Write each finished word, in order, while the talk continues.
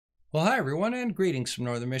Well, hi everyone, and greetings from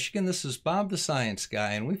Northern Michigan. This is Bob the Science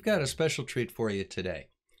Guy, and we've got a special treat for you today.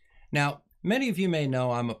 Now, many of you may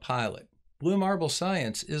know I'm a pilot. Blue Marble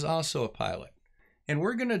Science is also a pilot. And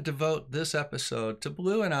we're going to devote this episode to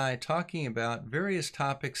Blue and I talking about various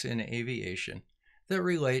topics in aviation that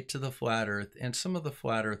relate to the flat Earth and some of the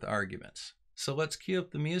flat Earth arguments. So let's cue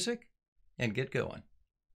up the music and get going.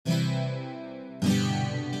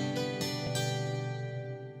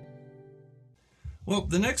 Well,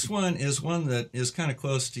 the next one is one that is kind of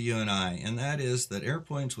close to you and I, and that is that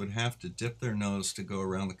airplanes would have to dip their nose to go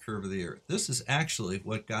around the curve of the Earth. This is actually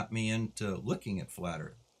what got me into looking at flat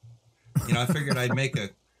Earth. You know, I figured I'd make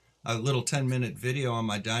a little 10-minute video on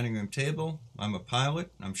my dining room table. I'm a pilot.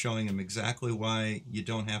 I'm showing them exactly why you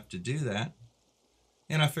don't have to do that.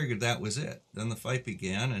 And I figured that was it. Then the fight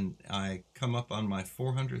began, and I come up on my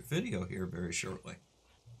 400th video here very shortly.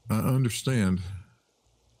 I understand.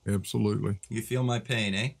 Absolutely. You feel my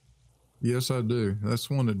pain, eh? Yes, I do. That's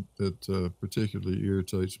one that particularly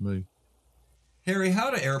irritates me. Harry, how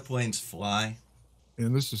do airplanes fly?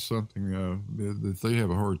 And this is something that they have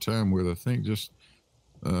a hard time with. I think just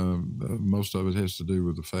most of it has to do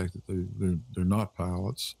with the fact that they're not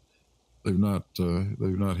pilots. They've not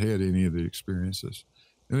had any of the experiences,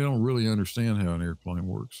 and they don't really understand how an airplane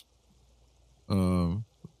works. An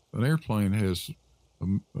airplane has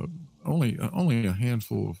only a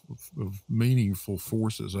handful of meaningful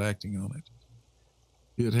forces acting on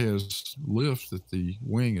it. It has lift that the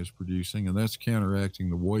wing is producing, and that's counteracting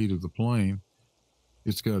the weight of the plane.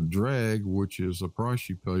 It's got drag, which is a price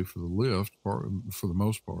you pay for the lift, for the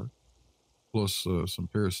most part, plus some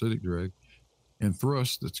parasitic drag, and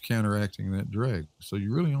thrust that's counteracting that drag. So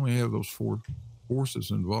you really only have those four forces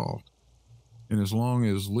involved. And as long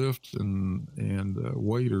as lift and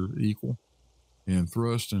weight are equal, and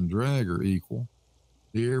thrust and drag are equal,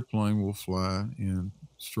 the airplane will fly in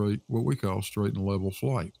what we call straight and level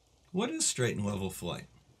flight. What is straight and level flight?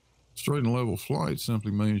 Straight and level flight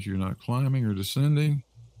simply means you're not climbing or descending,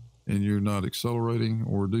 and you're not accelerating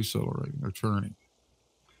or decelerating or turning.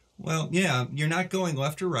 Well, yeah, you're not going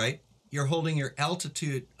left or right. You're holding your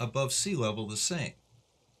altitude above sea level the same.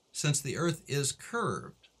 Since the Earth is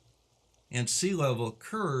curved, and sea level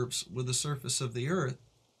curves with the surface of the Earth,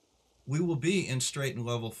 we will be in straight and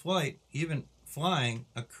level flight, even flying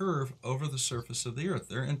a curve over the surface of the Earth.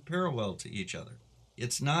 They're in parallel to each other.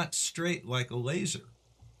 It's not straight like a laser.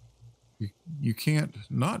 You can't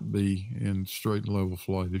not be in straight and level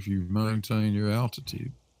flight if you maintain your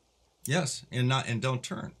altitude. Yes, and don't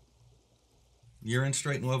turn. You're in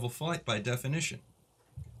straight and level flight by definition.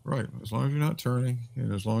 Right. As long as you're not turning,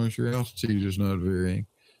 and as long as your altitude is not varying,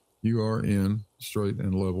 you are in straight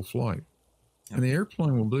and level flight. And the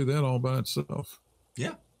airplane will do that all by itself.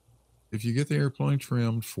 Yeah. If you get the airplane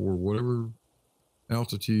trimmed for whatever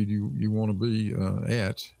altitude you want to be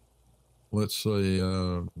at, let's say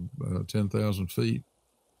 10,000 feet.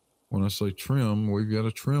 When I say trim, we've got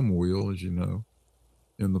a trim wheel, as you know,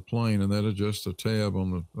 in the plane, and that adjusts a tab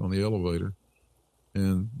on the elevator,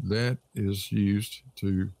 and that is used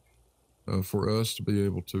to for us to be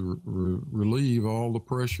able to relieve all the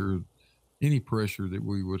pressure, any pressure that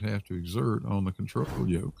we would have to exert on the control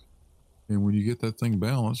yoke. And when you get that thing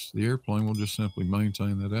balanced, the airplane will just simply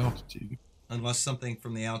maintain that altitude. Unless something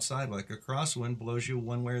from the outside, like a crosswind, blows you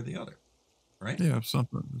one way or the other, right? Yeah, if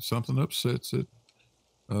something upsets it,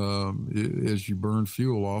 as you burn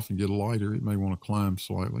fuel off and get lighter, it may want to climb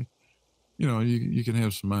slightly. You know, you can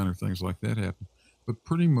have some minor things like that happen. But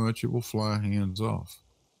pretty much it will fly hands off.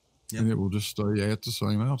 Yep. And it will just stay at the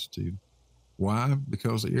same altitude. Why?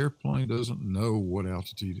 Because the airplane doesn't know what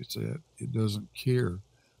altitude it's at. It doesn't care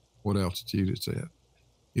what altitude it's at.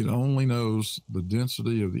 It only knows the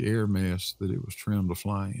density of the air mass that it was trimmed to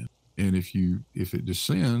fly in. And if it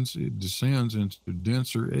descends into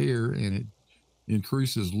denser air, and it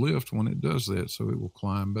increases lift when it does that, so it will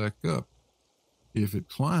climb back up. If it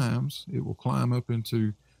climbs, it will climb up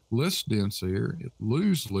into less dense air, it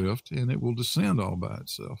lose lift, and it will descend all by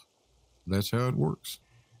itself. That's how it works.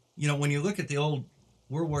 You know, when you look at the old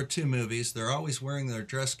World War II movies, they're always wearing their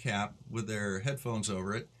dress cap with their headphones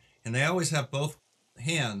over it, and they always have both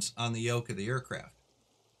hands on the yoke of the aircraft.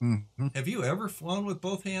 Mm-hmm. Have you ever flown with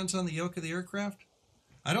both hands on the yoke of the aircraft?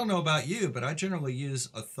 I don't know about you, but I generally use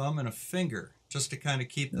a thumb and a finger just to kind of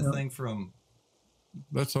keep the thing from...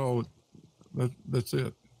 That's all. That's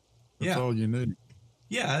it. That's all you need.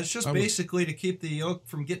 Yeah, it's just basically to keep the yoke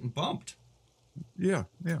from getting bumped. Yeah.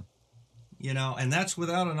 You know, and that's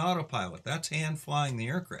without an autopilot. That's hand flying the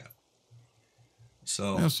aircraft.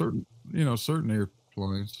 So certain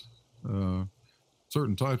airplanes,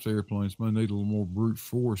 certain types of airplanes may need a little more brute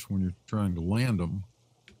force when you're trying to land them.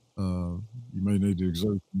 You may need to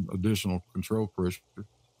exert additional control pressure,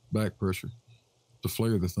 back pressure, to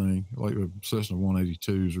flare the thing. Like the Cessna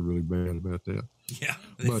 182s are really bad about that. Yeah,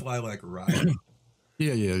 they But fly like a rocket.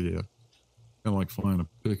 yeah. Kind of like flying a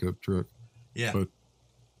pickup truck. Yeah.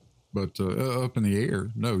 But up in the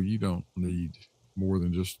air, no, you don't need more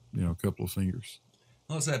than just a couple of fingers.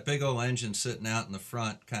 Well, it's that big old engine sitting out in the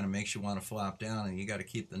front kind of makes you want to flop down, and you got to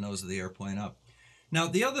keep the nose of the airplane up. Now,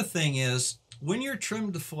 the other thing is when you're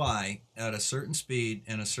trimmed to fly at a certain speed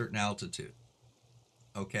and a certain altitude,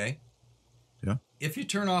 okay? Yeah. If you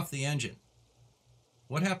turn off the engine,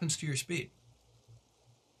 what happens to your speed?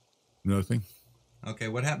 Nothing. Okay,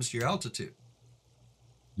 what happens to your altitude?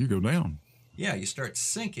 You go down. Yeah, you start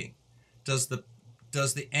sinking. Does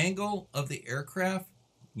the angle of the aircraft,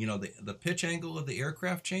 the pitch angle of the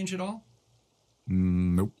aircraft change at all?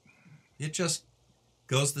 Nope. It just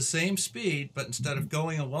goes the same speed, but instead of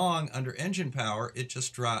going along under engine power, it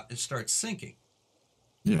starts sinking.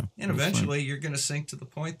 Yeah. And eventually you're going to sink to the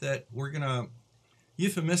point that we're going to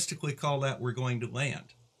euphemistically call that we're going to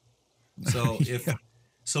land. So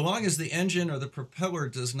so long as the engine or the propeller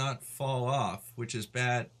does not fall off, which is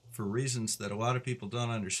bad for reasons that a lot of people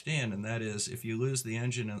don't understand, and that is if you lose the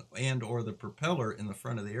engine and or the propeller in the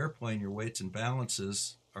front of the airplane, your weights and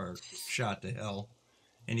balances are shot to hell,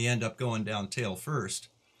 and you end up going down tail first.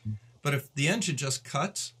 But if the engine just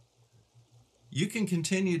cuts, you can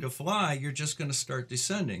continue to fly. You're just going to start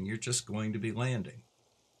descending. You're just going to be landing.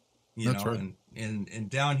 That's right. And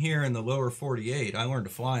down here in the lower 48, I learned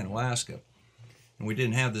to fly in Alaska, and we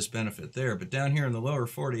didn't have this benefit there. But down here in the lower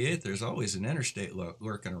 48, there's always an interstate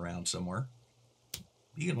lurking around somewhere.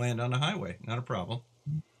 You can land on the highway, not a problem.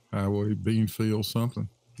 Highway, bean field, something.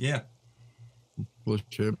 Yeah. Plus,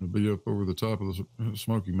 you happen to be up over the top of the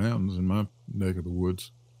Smoky Mountains in my neck of the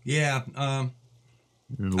woods. Yeah.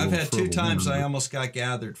 I've had 2 times I almost got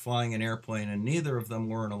gathered flying an airplane, and neither of them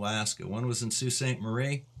were in Alaska. One was in Sault Ste.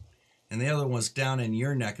 Marie, and the other one was down in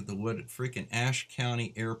your neck of the wood at freaking Ashe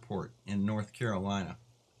County Airport in North Carolina.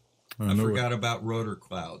 I forgot about rotor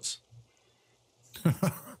clouds.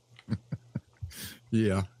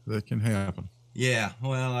 Yeah, that can happen. Yeah,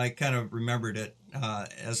 well, I kind of remembered it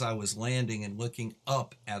as I was landing and looking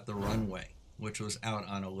up at the runway, which was out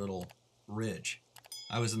on a little ridge.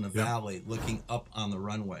 I was in the valley looking up on the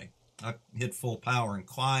runway. I hit full power and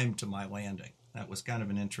climbed to my landing. That was kind of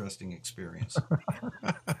an interesting experience.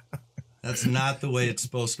 That's not the way it's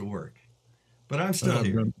supposed to work. But I'm still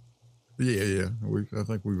here. Yeah. I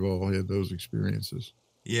think we've all had those experiences.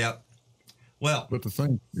 Yeah. Well, but the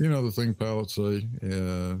thing pilots say,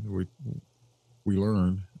 we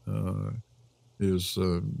learn is,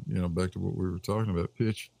 back to what we were talking about,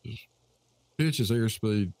 pitch is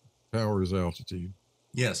airspeed, power is altitude.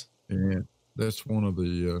 Yes. And that's one of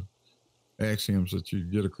the axioms that you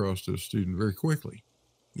get across to a student very quickly.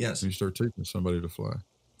 Yes. When you start teaching somebody to fly.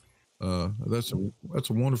 That's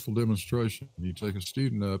a wonderful demonstration. You take a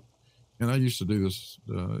student up, and I used to do this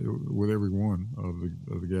with every one of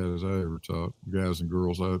the guys I ever taught, guys and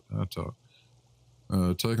girls I taught.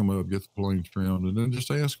 Take them up, get the plane trimmed, and then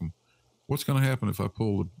just ask them, what's going to happen if I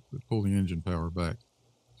pull the engine power back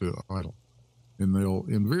to idle? And they'll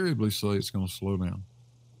invariably say it's going to slow down.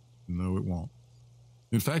 No, it won't.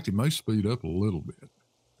 In fact, it may speed up a little bit.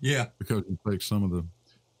 Yeah. Because you take some of the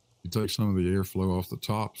airflow off the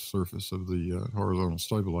top surface of the horizontal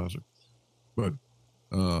stabilizer. But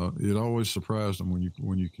it always surprised them when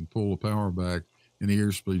you can pull the power back and the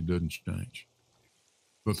airspeed doesn't change,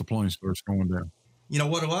 but the plane starts going down.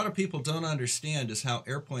 What a lot of people don't understand is how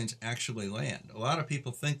airplanes actually land. A lot of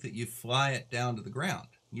people think that you fly it down to the ground.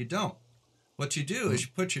 You don't. What you do is you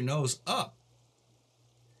put your nose up,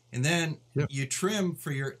 and then you trim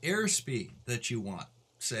for your airspeed that you want,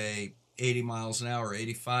 say 80 miles an hour,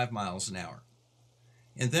 85 miles an hour.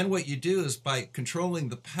 And then what you do is by controlling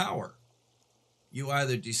the power, you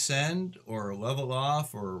either descend or level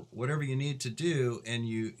off or whatever you need to do, and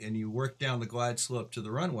you work down the glide slope to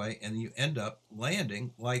the runway, and you end up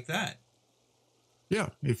landing like that. Yeah,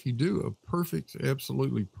 if you do a perfect,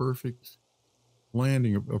 absolutely perfect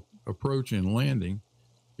landing, approach and landing,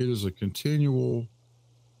 it is a continual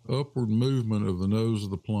upward movement of the nose of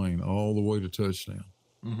the plane all the way to touchdown.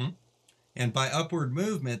 Mm-hmm. And by upward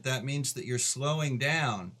movement, that means that you're slowing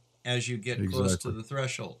down as you get close to the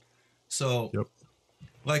threshold. So,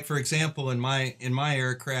 like for example, in my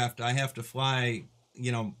aircraft, I have to fly,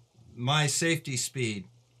 my safety speed,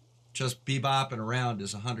 just bebopping around,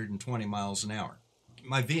 is 120 miles an hour.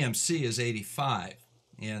 My VMC is 85,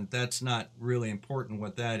 and that's not really important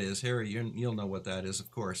what that is. Harry, you'll know what that is,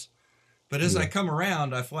 of course. But as I come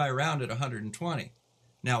around, I fly around at 120.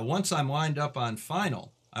 Now, once I'm lined up on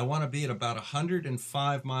final, I want to be at about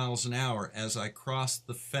 105 miles an hour as I cross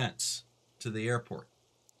the fence to the airport.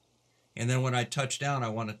 And then when I touch down, I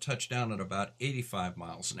want to touch down at about 85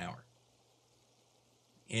 miles an hour.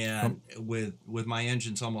 And with my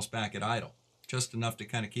engines almost back at idle, just enough to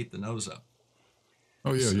kind of keep the nose up.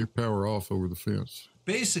 Oh, yeah, you power off over the fence.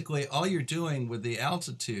 Basically, all you're doing with the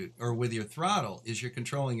altitude or with your throttle is you're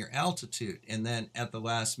controlling your altitude. And then at the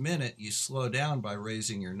last minute, you slow down by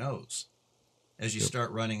raising your nose as you start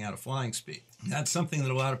running out of flying speed. That's something that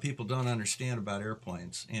a lot of people don't understand about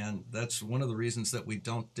airplanes. And that's one of the reasons that we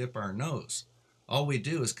don't dip our nose. All we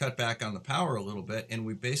do is cut back on the power a little bit, and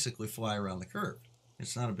we basically fly around the curve.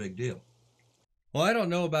 It's not a big deal. Well, I don't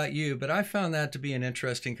know about you, but I found that to be an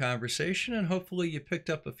interesting conversation, and hopefully you picked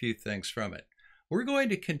up a few things from it. We're going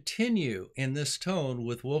to continue in this tone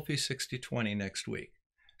with Wolfie 6020 next week.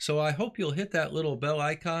 So I hope you'll hit that little bell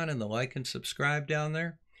icon and the like and subscribe down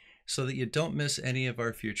there so that you don't miss any of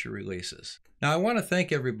our future releases. Now, I want to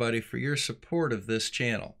thank everybody for your support of this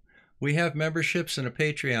channel. We have memberships and a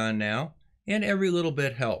Patreon now, and every little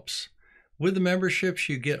bit helps. With the memberships,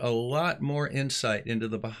 you get a lot more insight into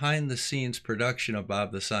the behind-the-scenes production of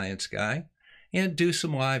Bob the Science Guy and do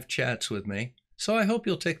some live chats with me, so I hope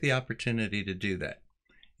you'll take the opportunity to do that.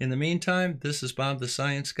 In the meantime, this is Bob the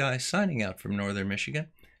Science Guy signing out from Northern Michigan.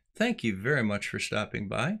 Thank you very much for stopping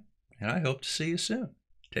by, and I hope to see you soon.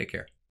 Take care.